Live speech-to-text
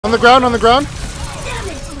On the ground, on the ground.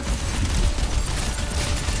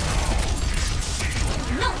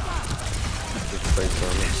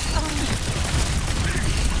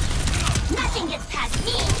 Nothing gets past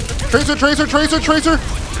me. Tracer, tracer, tracer, tracer.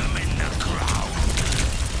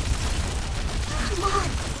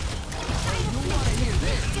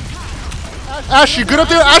 Ash, you good up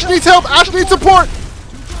there? Ash needs help. Ash needs support.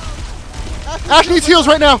 Ash needs heals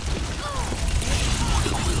right now.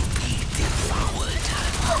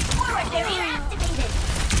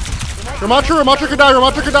 Ramatra could die.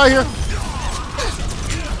 Ramatra could die here.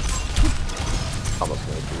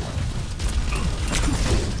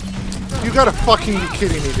 You gotta fucking be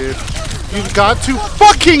kidding me, dude. You've got to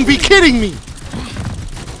fucking be kidding me.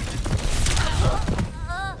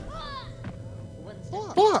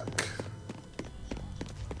 Fuck.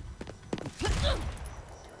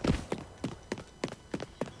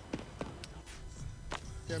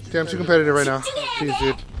 Damn, I'm too competitive right now. Jeez,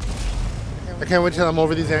 dude. I can't wait till I'm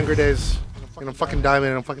over these anger days. And I'm fucking diamond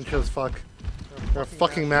and I'm fucking chill as fuck. You're a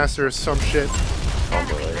fucking master of some shit.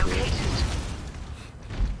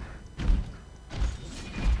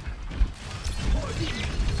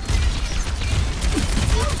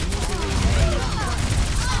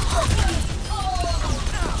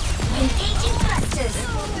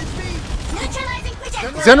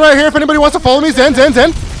 Zen right here if anybody wants to follow me. Zen, Zen,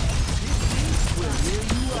 Zen.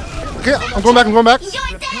 Okay, I'm going back, I'm going back.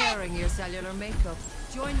 Preparing your cellular makeup.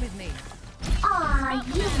 Join with me. Aw,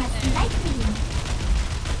 you must like me.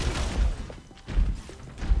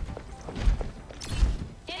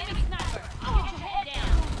 Enemy sniper, I'll get your head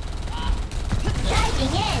down.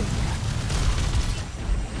 Diving in.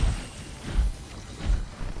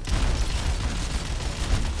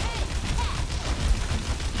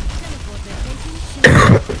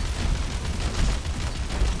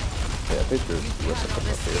 Yeah, I think there's listen up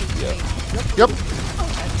here. Yeah. Yep.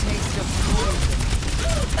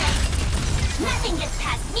 Nothing gets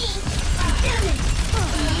past me.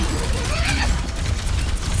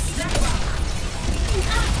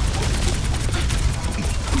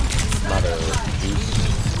 Not a juice.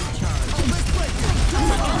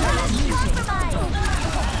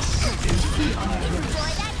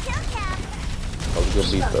 That was a good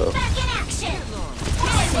beat though. Back in action.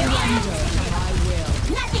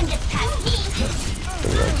 Nothing gets past me.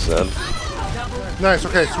 That's Zen. Nice,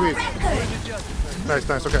 okay, sweet. Nice,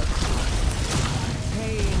 nice, okay.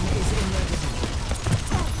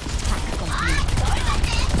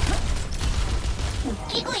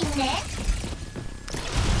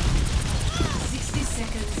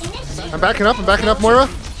 I'm backing up, Moira.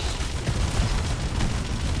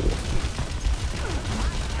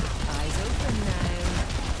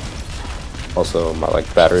 Also, my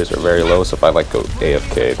batteries are very low, so if I go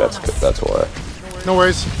AFK, that's why. No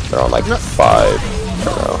worries. They're on 5 right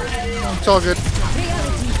now. It's all good.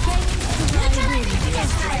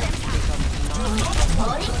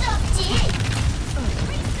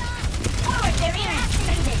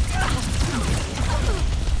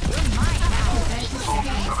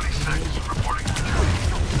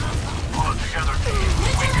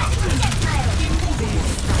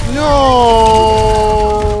 No.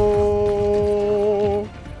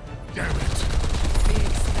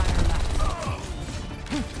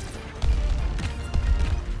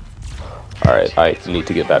 Alright, I need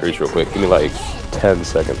to get batteries real quick. Give me 10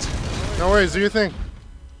 seconds. No worries, do your thing.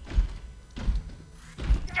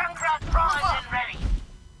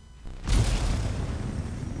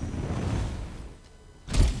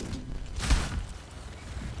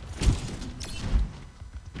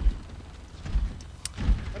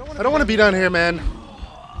 I don't want to be down here, man.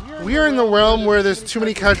 We are in the realm where there's too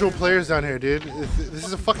many casual players down here, dude. This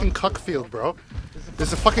is a fucking cuck field, bro. This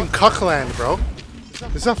is a fucking cuck land, bro.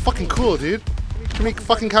 This is not fucking cool, dude. Too many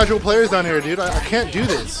fucking casual players down here, dude. I can't do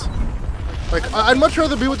this. I'd much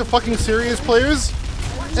rather be with the fucking serious players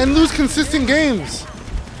and lose consistent games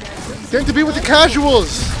than to be with the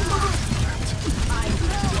casuals.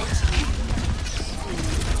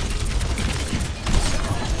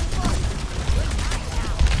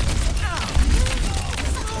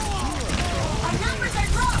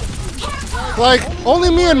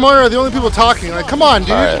 Only me and Moira are the only people talking. Come on,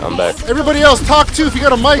 dude. Alright, I'm back. Everybody else talk too if you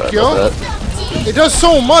got a mic, yo. It does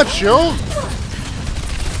so much, yo.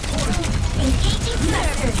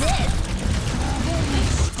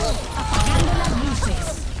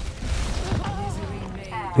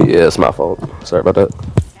 Yeah, it's my fault. Sorry about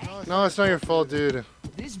that. No, it's not your fault, dude.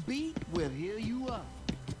 This beat will heal you up.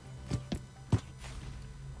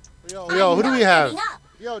 Yo, who do we have?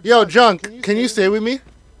 Yo, Junk, can you stay with me?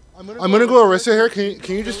 I'm gonna go Orisa here.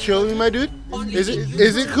 Can you just chill with me, my dude?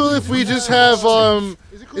 Is it cool if we just have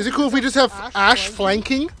Ash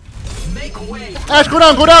flanking? Ash, go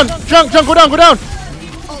down, junk, go down.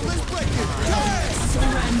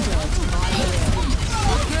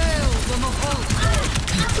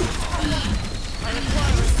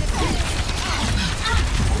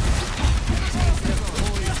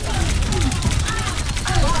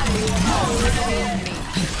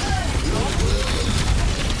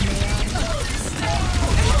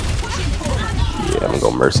 Yeah, I'm gonna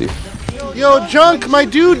go Mercy. Yo, Junk, my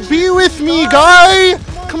dude, be with me, guy!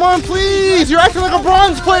 Come on, please! You're acting like a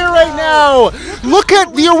bronze player right now! Look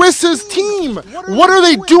at the Orisa's team! What are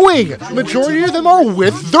they doing? Majority of them are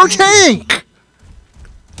with their tank!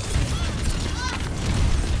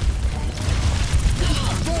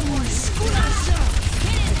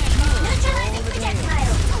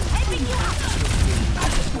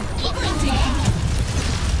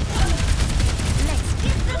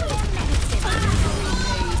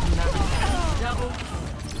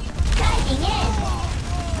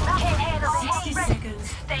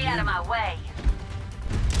 Stay out of my way.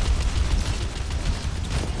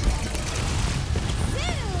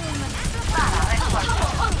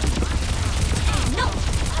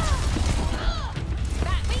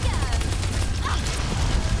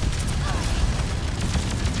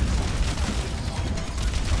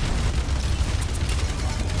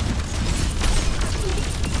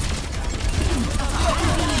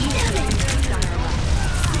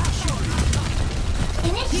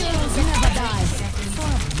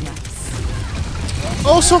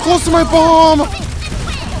 Oh, so close to my bomb!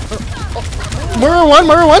 Mirror one!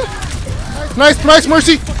 Nice,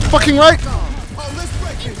 Mercy! Fucking right!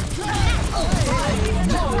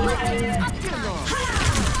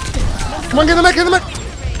 Come on, get in the mech!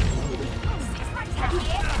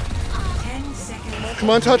 Come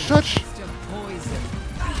on, touch!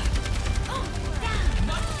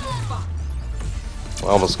 I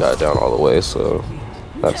almost got it down all the way, so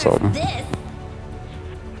that's something.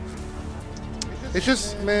 It's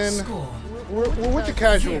just, man, we're with the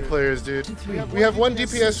casual players, dude. We have one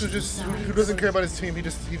DPS who doesn't care about his team. He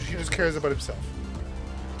just cares about himself.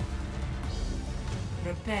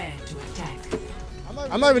 Prepare to attack.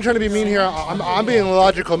 I'm not even trying to be mean here. I'm being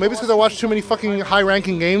logical. Maybe it's because I watch too many fucking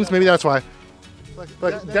high-ranking games. Maybe that's why.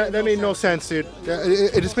 But that made no sense, dude.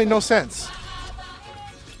 It just made no sense.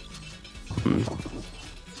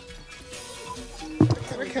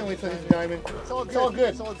 I can't wait till he's diamond. It's all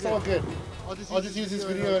good. I'll just use this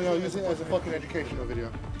video and I'll use it as a fucking educational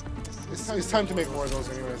video. It's time to make more of those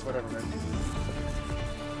anyways, whatever, man.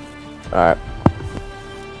 Alright.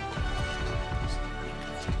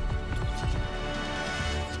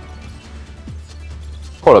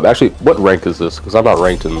 Hold up, actually, what rank is this? Because I'm not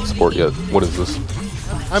ranked in sport yet. What is this?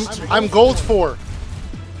 I'm gold 4.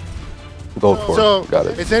 Gold 4. So got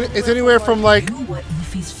it. It's anywhere from like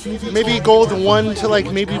maybe gold 1 to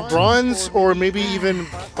like maybe bronze, or maybe even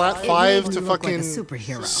plat 5 to fucking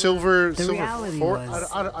silver 4.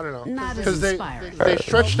 I don't know, because they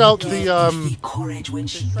stretched out the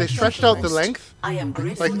length.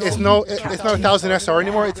 Like it's not 1000 SR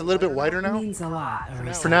anymore. It's a little bit wider now.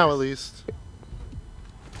 For now, at least.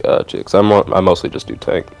 Gotcha. Because I mostly just do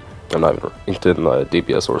tank. I'm not even ranked in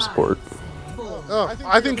DPS or support. Oh,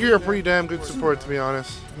 I think you're a pretty damn good support, to be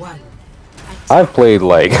honest. I've played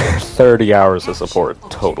like 30 hours of support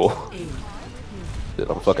total. Dude,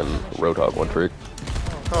 I'm fucking Roadhog one trick.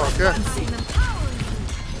 Oh, okay.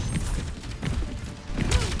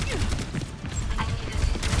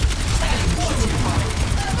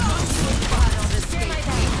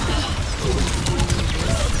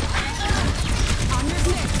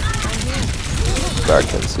 I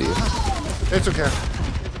can't see it. It's okay.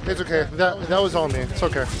 It's okay. That was all me. It's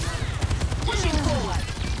okay.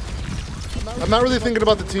 I'm not really thinking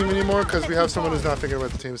about the team anymore because we have someone who's not thinking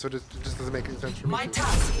about the team, so it just doesn't make any sense for me. My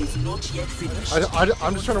task is not yet finished.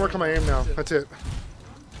 I'm just trying to work on my aim now. That's it.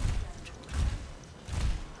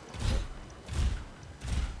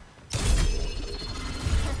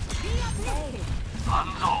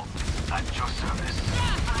 Hanzo, at your service.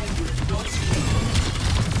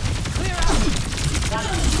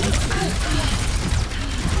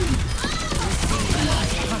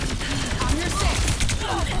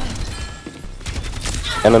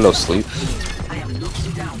 And I no sleep. I am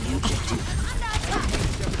looking down the objective.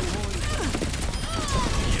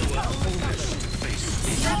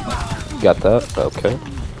 Got that? Okay.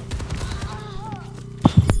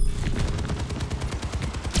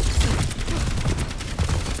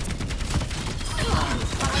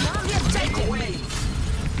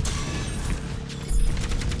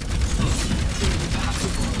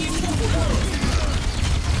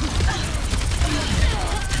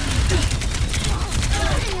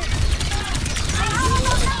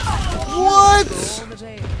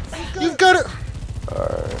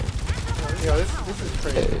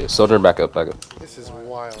 Soldier, back up, back up. This is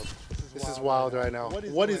wild. This is wild right now.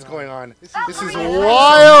 What is going on? This is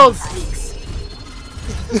wild!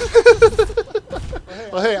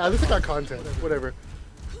 Well, hey, at least I got content. Whatever.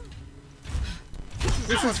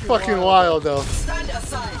 This is fucking wild, though. Stand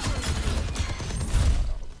aside.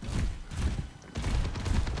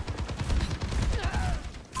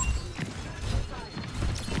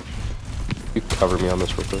 You can cover me on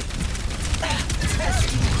this real quick.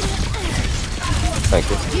 Thank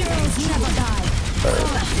you. Alright.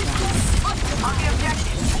 On the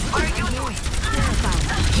objective. What are you doing?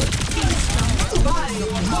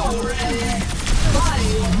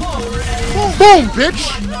 Boom, bitch!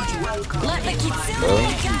 Let the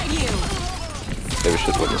Kitsune guide you. Maybe we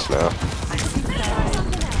should win this now.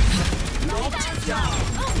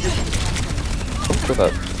 Look for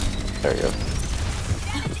that. There you go.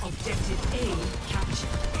 Objective A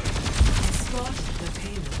captured. Escort the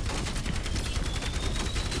payload.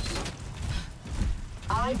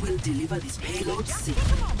 I will deliver this payload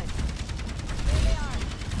safely.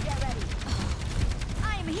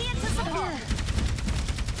 I'm here to support.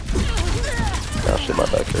 Oh shit, my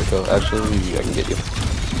back. Here we go. Actually, I can get you.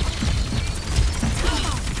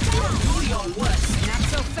 Not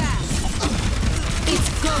so fast. It's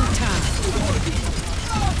go time.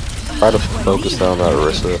 Try to focus down that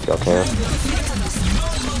Orisa if y'all can.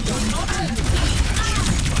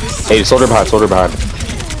 Hey, soldier behind, soldier behind.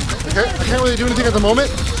 Okay, I can't really do anything at the moment.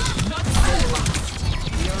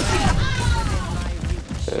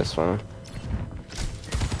 Yeah, it's fine.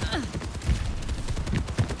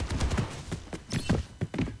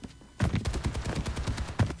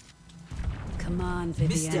 Come on, Vivian.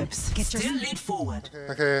 Missteps. Get your Still lead forward.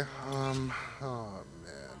 Okay, oh man,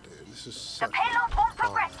 dude, this is The such payload won't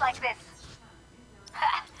progress like this.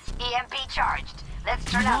 EMP charged. Let's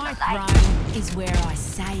turn out My the light. throne is where I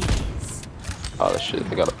say it is. Oh shit,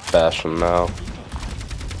 they gotta bash him now.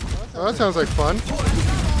 Oh, that sounds like fun.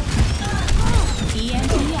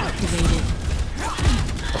 EMP activated.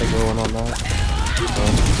 Are they going on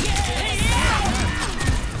that?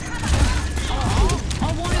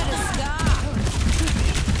 I wanted a scar.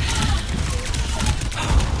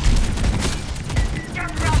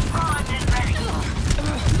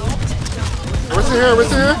 Orisa here,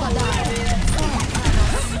 Orisa here.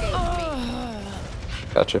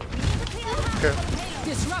 Gotcha. Okay.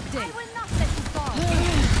 Disrupting. Will not let you fall.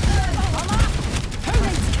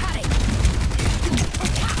 Let's cut it.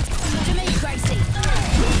 To me, Gracie.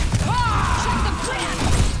 Check the plan.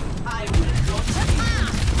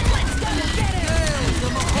 Let's go get him.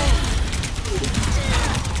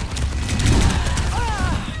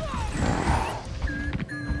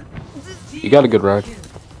 You got a good ride.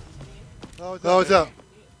 Oh, what's up?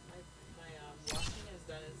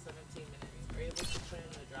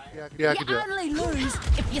 Yeah, I can do You it. only lose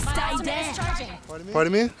if you stay there.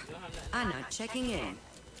 Pardon me? I'm not checking in.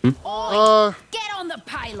 Uh, Get on the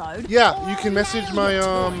payload. yeah, or you can I'll message nail my, you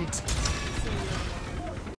to it.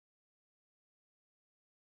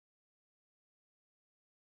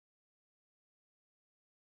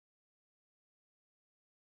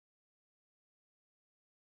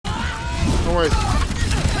 no worries.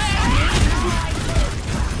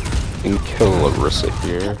 You can kill Orisa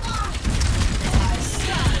here.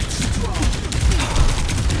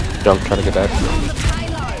 Jump, try to get back.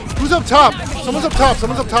 Who's up top? Someone's up top.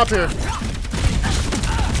 Someone's up top here.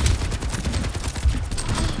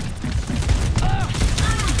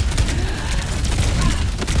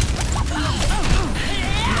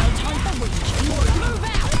 Move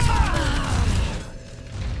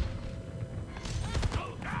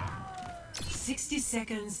out. 60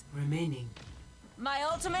 seconds remaining. My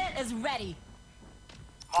ultimate is ready.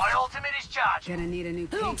 My ultimate is charged. Gonna need a new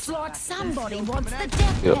Looks like somebody wants the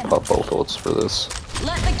death Yeah, medal. pop both ults for this.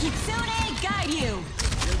 Let the Kitsune guide you.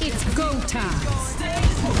 It's go time.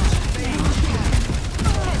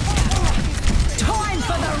 Time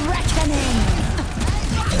for the reckoning.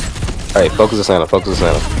 Alright, focus the Santa, focus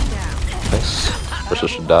the Santa. Nice. Orisa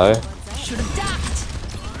should die. Should have ducked.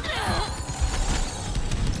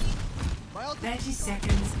 30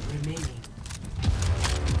 seconds remaining.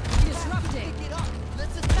 Disrupting.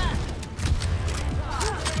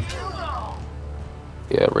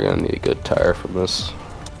 Yeah, we're gonna need a good tire from this.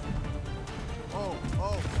 Oh,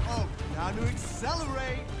 now to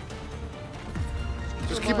accelerate.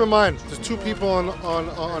 Just keep in mind, there's two people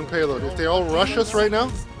on payload. If they all rush us right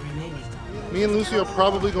now, Remaining. me and Lucy are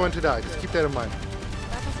probably going to die. Just keep that in mind.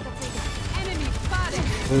 Enemy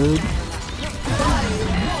spotted.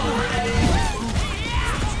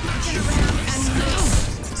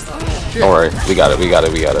 Shit. Don't worry, we got it, we got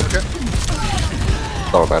it, we got it. Okay.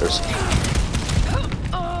 That's all that matters.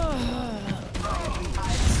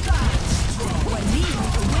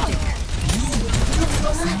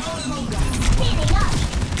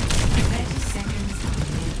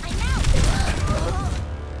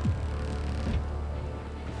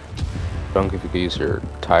 drunk if you could use your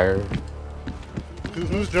tire.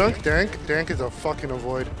 Who's drunk? Dank? Dank is a fucking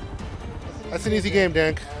avoid. That's an easy game,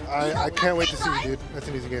 Dank. I can't wait to see you, dude. That's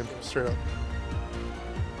an easy game, straight up.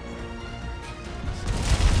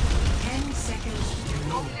 10 seconds.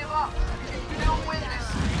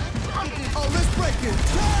 Oh, let's break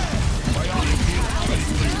it.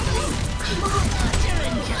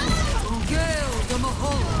 Gale the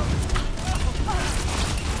Maholo.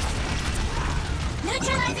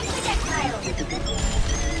 Neutralizing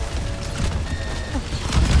projectile.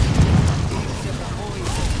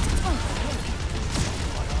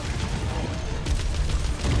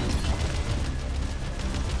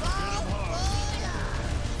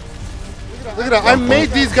 Look at that. I made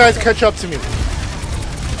these guys catch up to me.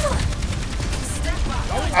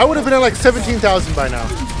 I would have been at like 17,000 by now.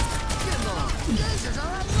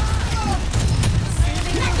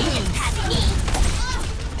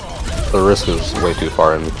 The risk is way too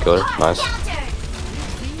far in killer. Nice.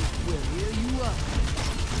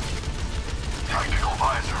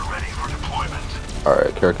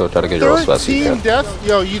 Alright, Kiriko, try to get your ult as fast as you 13 can. deaths?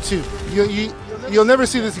 Yo, YouTube. You'll never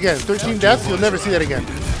see this again. 13 deaths? You'll never see that again.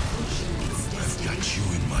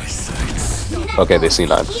 Okay, they see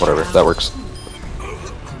 9. Whatever, that works.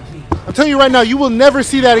 I'm telling you right now, you will never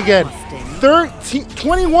see that again.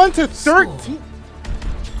 21 to 13.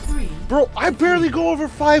 Bro, I barely go over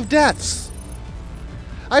 5 deaths.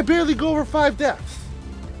 I barely go over 5 deaths.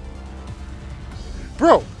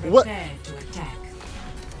 Bro, what? Prepare to attack.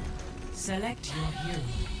 Select your hero.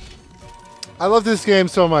 I love this game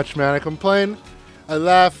so much, man. I complain, I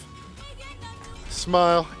laugh,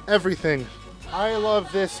 smile, everything. I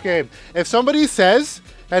love this game. If somebody says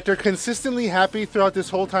that they're consistently happy throughout this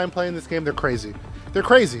whole time playing this game, they're crazy. They're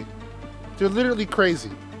crazy. They're literally crazy.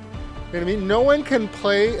 You know what I mean? No one can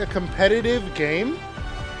play a competitive game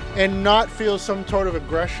and not feel some sort of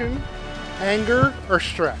aggression, anger, or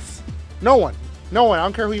stress. No one. No one. I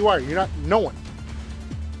don't care who you are. You're not. No one.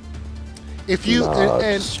 If you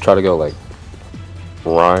Just try to go like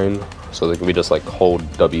Rhine, so they can be just like hold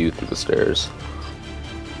W through the stairs.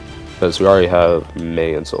 Because we already have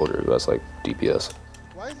Mei and Soldier who has like DPS.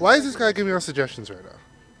 why is this guy giving us suggestions right now?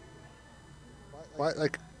 Why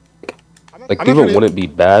like? Like I'm not Diva gonna- wouldn't be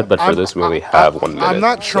bad, but for this we only have 1 minute. I'm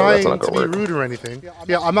not so trying that's not to gonna be work. rude or anything.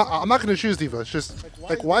 Yeah, I'm not going to choose Diva. It's just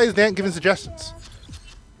like, why is Dan giving suggestions?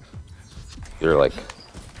 Either like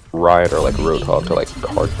Riot or like Roadhog to like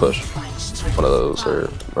hard push. One of those, or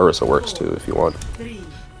Ursa works too if you want. 3,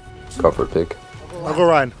 Comfort pick. I'll go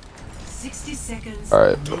Ryan. 60 seconds.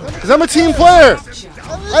 Alright. Because I'm a team player.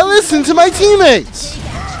 I listen to my teammates.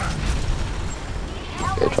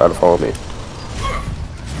 Okay, try to follow me.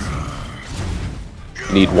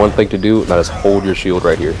 You need one thing to do, and that is hold your shield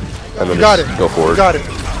right here. And then You got just it. go forward. You got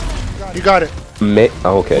it. You got it.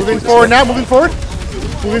 Oh, okay. Moving Jesus, forward yeah. now. Moving forward.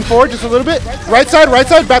 Moving forward just a little bit. Right side. Right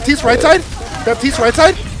side. Baptiste. Right side. Baptiste. Right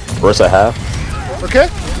side. Ursa half. Okay.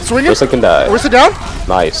 Swinging. Ursa can die. Ursa down.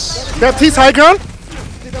 Nice. Baptiste high ground.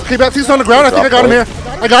 Okay, Baptiste on the ground. I think I got him here.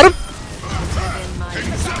 I got him.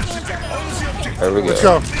 There we go. Let's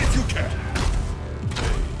go.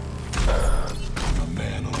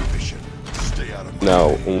 Now,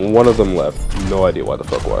 one of them left. No idea why the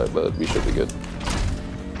fuck why, but we should be good.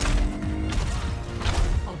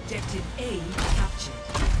 Objective A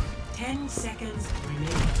captured. 10 seconds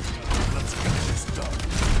remaining.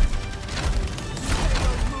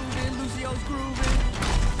 Lucio's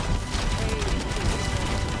grooving.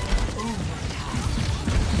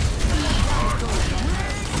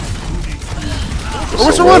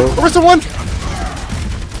 Orisa one. Orisa one.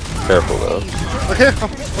 Careful though. Okay.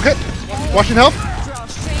 Okay. Watching health.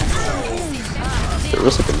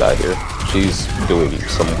 Ursa can die here. She's doing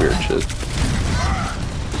some weird shit.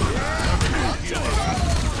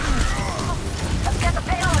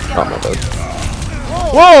 Oh my bad.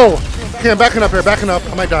 Whoa! Okay, I'm backing up here. Backing up.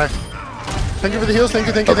 I might die. Thank you for the heals. Thank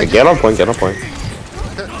you. Thank you. Okay, Thank get on point, get on point.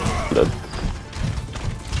 Dead.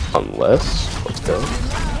 Unless, let's go.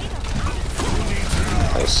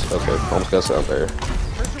 Nice, okay, almost got sound there.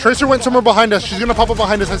 you. Tracer went somewhere behind us. She's gonna pop up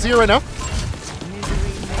behind us. I see her right now.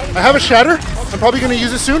 I have a shatter. I'm probably gonna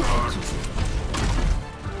use it soon.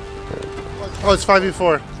 Oh, it's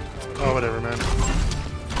 5v4. Oh, whatever, man.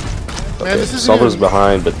 Okay, Man, this is Sullivan's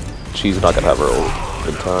behind, but she's not gonna have her ult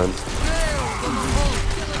in time.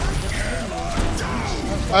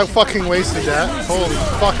 I fucking wasted that. Holy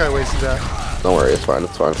fuck, I wasted that. Don't worry, it's fine,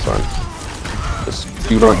 it's fine, it's fine. Just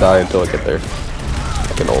do not die until I get there.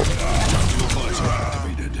 I can ult.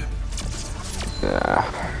 Yeah,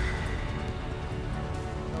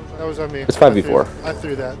 That was on me. It's 5v4. I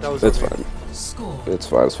threw that. That was it's on me. fine. Score It's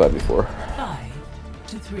fine, it's 5v4. 5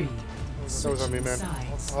 to 3. That was on me, man.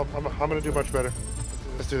 I'm gonna do much better.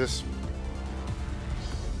 Let's do this.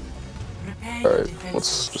 Alright,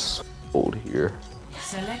 let's just hold here.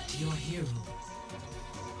 Select your hero.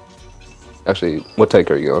 Actually, what tank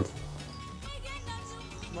are you on?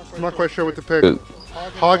 I'm not quite sure what to pick. Good.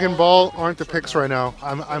 Hog and Ball aren't the picks right now.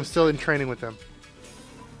 I'm still in training with them.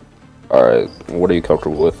 Alright, what are you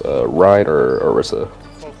comfortable with? Ryan or Orisa?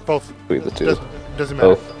 Both. Between the two. Doesn't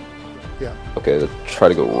matter. Both? Yeah. Okay, let's try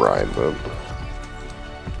to go Ryan then.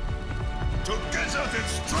 Together then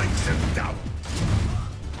strike them down.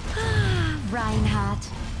 Reinhardt,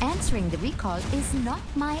 answering the recall is not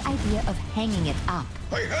my idea of hanging it up.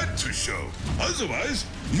 I had to show. Otherwise,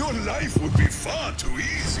 your life would be far too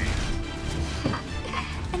easy.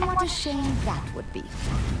 And what a shame that would be.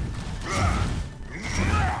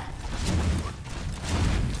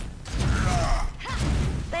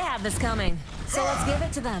 They have this coming, so let's give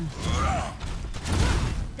it to them.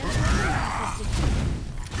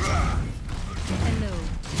 Hello.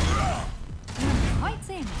 Quite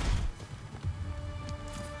same.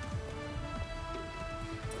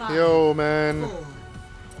 Yo, man. 4,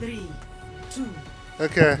 3, 2,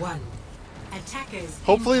 Okay. 1. Attackers.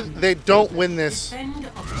 Hopefully they don't win this. Defend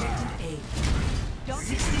objective A.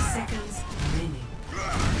 60 seconds remaining.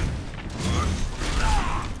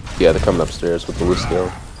 Yeah, they're coming upstairs with the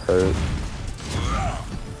Lucio. Alright.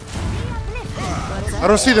 I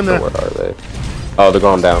don't see them there. Where are they? Oh, they're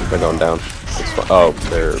going down. They're going down. It's fine. Oh,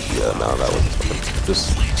 they're... Yeah, no, that was something.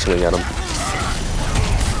 Just swing at them.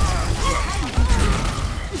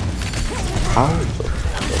 Ow.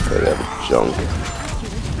 Okay, they have junk.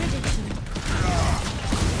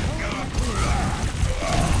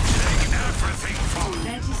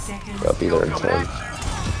 I'll be there in 10.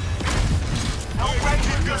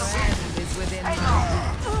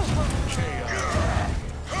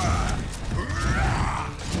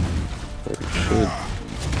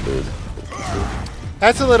 Good.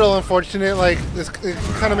 That's a little unfortunate. Like this, it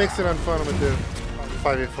kind of makes it unfun with the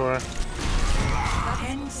 5v4.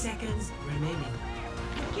 10 seconds remaining.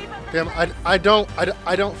 Damn, I don't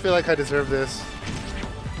feel like I deserve this.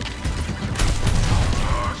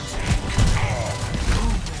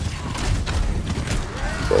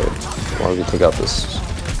 So, as long as you take out this...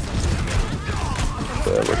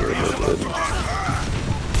 Yeah, we're good.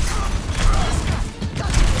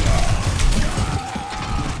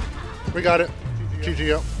 We got it. GG,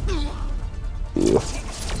 yo.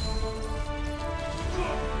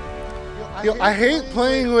 Yo, I hate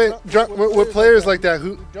playing with players like that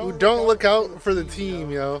who don't look out for the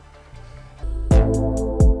team, yo.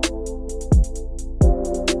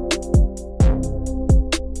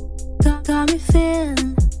 Got me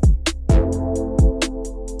feeling.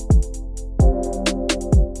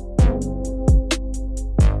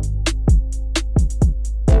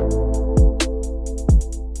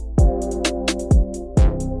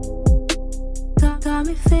 Got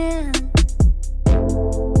me feeling.